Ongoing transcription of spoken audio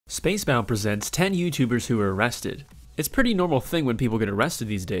Spacebound presents 10 YouTubers who were arrested. It's a pretty normal thing when people get arrested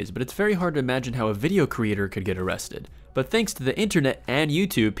these days, but it's very hard to imagine how a video creator could get arrested. But thanks to the internet and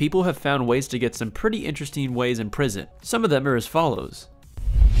YouTube, people have found ways to get some pretty interesting ways in prison. Some of them are as follows.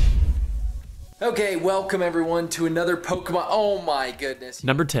 Okay, welcome everyone to another Pokemon. Oh my goodness.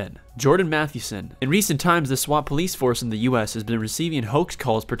 Number 10. Jordan Mathewson. In recent times, the SWAT police force in the US has been receiving hoax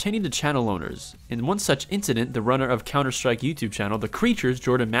calls pertaining to channel owners. In one such incident, the runner of Counter-Strike YouTube channel, The Creatures,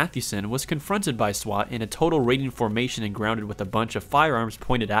 Jordan Mathewson, was confronted by SWAT in a total raiding formation and grounded with a bunch of firearms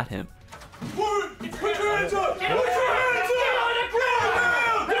pointed at him. Put your hands up! Put your hands up!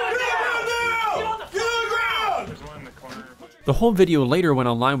 The whole video later went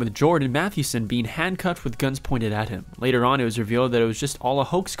online with Jordan Mathewson being handcuffed with guns pointed at him. Later on, it was revealed that it was just all a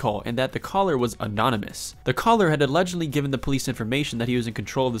hoax call and that the caller was anonymous. The caller had allegedly given the police information that he was in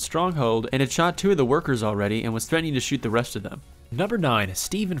control of the stronghold and had shot 2 of the workers already and was threatening to shoot the rest of them. Number 9.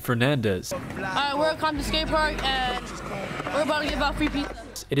 Steven Fernandez. Alright, we're at Compton Skate Park and we're about to give out free pizza.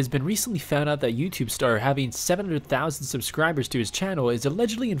 It has been recently found out that YouTube star having 700,000 subscribers to his channel is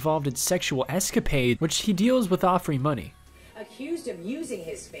allegedly involved in sexual escapade, which he deals with offering money. Accused of using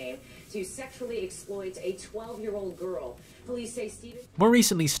his fame to sexually exploit a 12-year-old girl. Police say Steven... More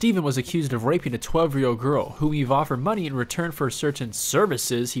recently, Steven was accused of raping a 12-year-old girl, who he offered money in return for certain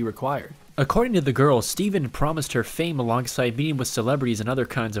services he required. According to the girl, Steven promised her fame alongside meeting with celebrities and other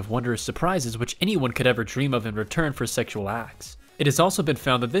kinds of wondrous surprises which anyone could ever dream of in return for sexual acts. It has also been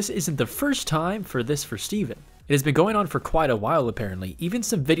found that this isn't the first time for Steven. It has been going on for quite a while apparently. Even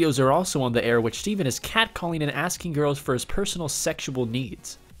some videos are also on the air which Steven is catcalling and asking girls for his personal sexual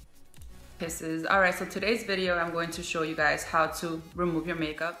needs. Kisses. Alright, so today's video I'm going to show you guys how to remove your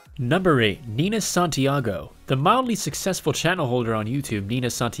makeup. Number 8. Nina Santiago. The mildly successful channel holder on YouTube, Nina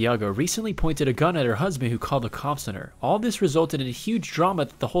Santiago, recently pointed a gun at her husband who called the cops on her. All this resulted in a huge drama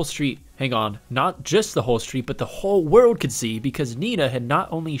that the whole street, not just the whole street, but the whole world could see because Nina had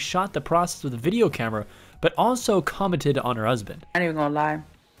not only shot the process with a video camera, but also commented on her husband. I ain't even gonna lie.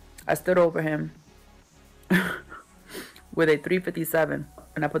 I stood over him with a .357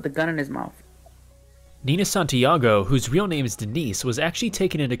 and I put the gun in his mouth. Nina Santiago, whose real name is Denise, was actually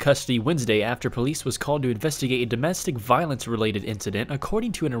taken into custody Wednesday after police was called to investigate a domestic violence-related incident,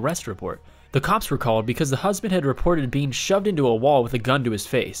 according to an arrest report. The cops were called because the husband had reported being shoved into a wall with a gun to his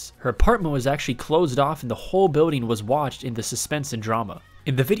face. Her apartment was actually closed off and the whole building was watched in the suspense and drama.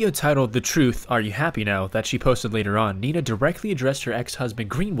 In the video titled "The Truth, Are You Happy Now?" that she posted later on, Nina directly addressed her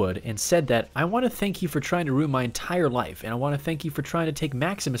ex-husband Greenwood and said that, "I want to thank you for trying to ruin my entire life, and I want to thank you for trying to take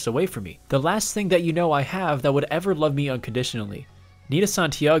Maximus away from me. The last thing that you know I have that would ever love me unconditionally." Nina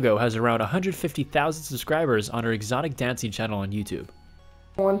Santiago has around 150,000 subscribers on her exotic dancing channel on YouTube.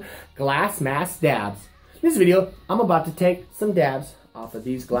 Glass mask dabs. In this video, I'm about to take some dabs off of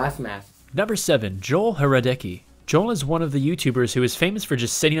these glass masks. Number 7. Joel Hradecki. Joel is one of the YouTubers who is famous for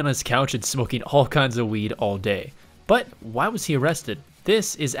just sitting on his couch and smoking all kinds of weed all day. But why was he arrested?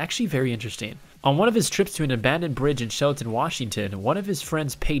 This is actually very interesting. On one of his trips to an abandoned bridge in Shelton, Washington, one of his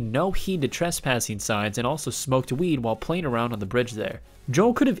friends paid no heed to trespassing signs and also smoked weed while playing around on the bridge there.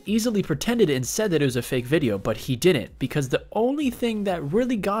 Joel could have easily pretended and said that it was a fake video, but he didn't, because the only thing that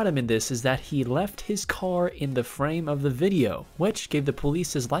really got him in this is that he left his car in the frame of the video, which gave the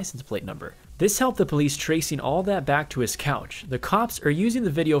police his license plate number. This helped the police tracing all that back to his couch. The cops are using the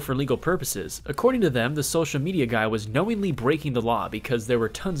video for legal purposes. According to them, the social media guy was knowingly breaking the law because there were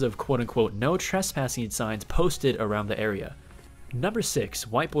tons of quote-unquote no trespassing signs posted around the area. Number 6.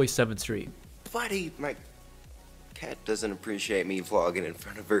 Whiteboy 7th Street. Buddy, my cat doesn't appreciate me vlogging in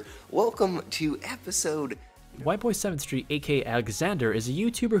front of her. Welcome to episode... Whiteboy 7th Street, aka Alexander, is a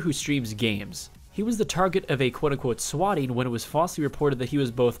YouTuber who streams games. He was the target of a quote-unquote swatting when it was falsely reported that he was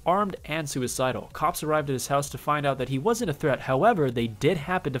both armed and suicidal. Cops arrived at his house to find out that he wasn't a threat. However, they did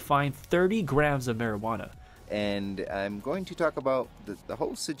happen to find 30 grams of marijuana. And I'm going to talk about the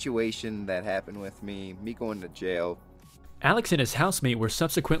whole situation that happened with me going to jail. Alex and his housemate were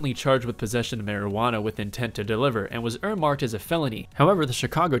subsequently charged with possession of marijuana with intent to deliver and was earmarked as a felony. However, the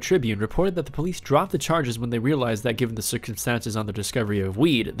Chicago Tribune reported that the police dropped the charges when they realized that given the circumstances on the discovery of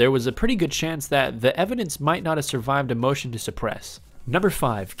weed, there was a pretty good chance that the evidence might not have survived a motion to suppress. Number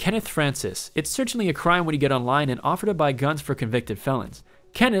 5. Kenneth Francis. It's certainly a crime when you get online and offer to buy guns for convicted felons.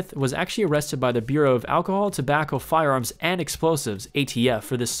 Kenneth was actually arrested by the Bureau of Alcohol, Tobacco, Firearms, and Explosives, ATF,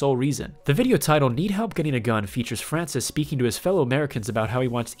 for this sole reason. The video titled "Need Help Getting a Gun" features Francis speaking to his fellow Americans about how he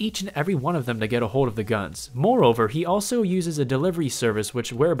wants each and every one of them to get a hold of the guns. Moreover, he also uses a delivery service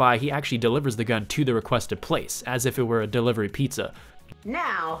whereby he actually delivers the gun to the requested place, as if it were a delivery pizza.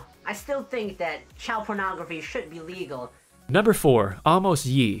 Now, I still think that child pornography should be legal. Number 4, Amos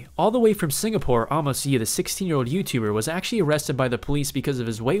Yee. All the way from Singapore, Amos Yee, the 16-year-old YouTuber, was actually arrested by the police because of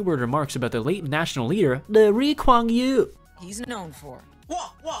his wayward remarks about the late national leader, the Lee Kuan Yew. He's known for.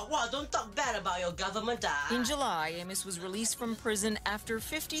 What? Don't talk bad about your government. In July, Amos was released from prison after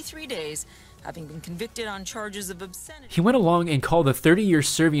 53 days, having been convicted on charges of obscenity. He went along and called the 30-year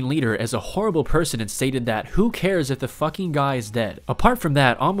serving leader as a horrible person and stated that who cares if the fucking guy is dead. Apart from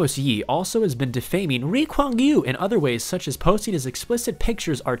that, Amos Yee also has been defaming Lee Kuan Yew in other ways, such as posting his explicit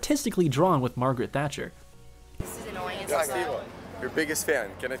pictures artistically drawn with Margaret Thatcher. This is annoying. Yeah, Steve, your biggest fan.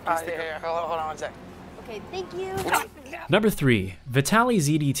 Can I please take Yeah, hold on one sec. Okay, thank you. Number 3, Vitaly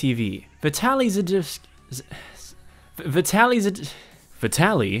ZDTV.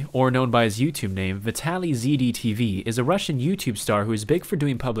 Vitaly, or known by his YouTube name, Vitaly ZDTV, is a Russian YouTube star who is big for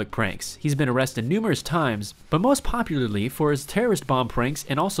doing public pranks. He's been arrested numerous times, but most popularly for his terrorist bomb pranks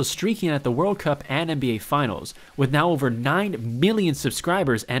and also streaking at the World Cup and NBA Finals. With now over 9 million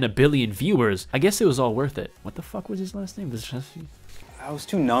subscribers and 1 billion viewers, I guess it was all worth it. What the fuck was his last name? I was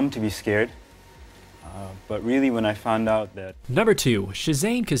too numb to be scared. But really, when I found out that... Number 2,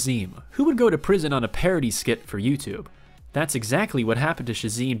 Shazam Kazim. Who would go to prison on a parody skit for YouTube? That's exactly what happened to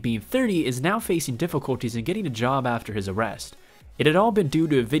Shazam. Being 30 is now facing difficulties in getting a job after his arrest. It had all been due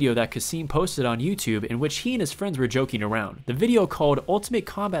to a video that Kasim posted on YouTube in which he and his friends were joking around. The video, called Ultimate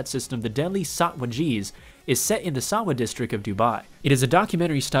Combat System: The Deadly Satwa Gs, is set in the Satwa district of Dubai. It is a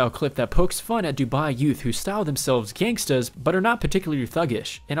documentary-style clip that pokes fun at Dubai youth who style themselves gangstas but are not particularly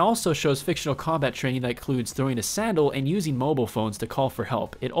thuggish. It also shows fictional combat training that includes throwing a sandal and using mobile phones to call for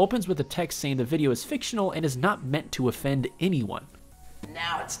help. It opens with a text saying the video is fictional and is not meant to offend anyone.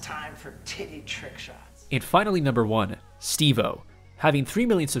 Now it's time for titty trick shots. And finally, number 1, Steve-O. Having 3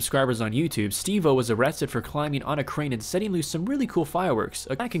 million subscribers on YouTube, Steve-O was arrested for climbing on a crane and setting loose some really cool fireworks.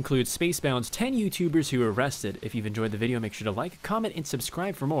 That concludes Spacebound's 10 YouTubers who were arrested. If you've enjoyed the video, make sure to like, comment, and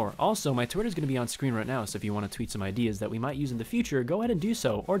subscribe for more. Also, my Twitter is going to be on screen right now, so if you want to tweet some ideas that we might use in the future, go ahead and do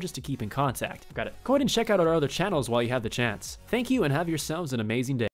so, or just to keep in contact. Got it. Go ahead and check out our other channels while you have the chance. Thank you, and have yourselves an amazing day.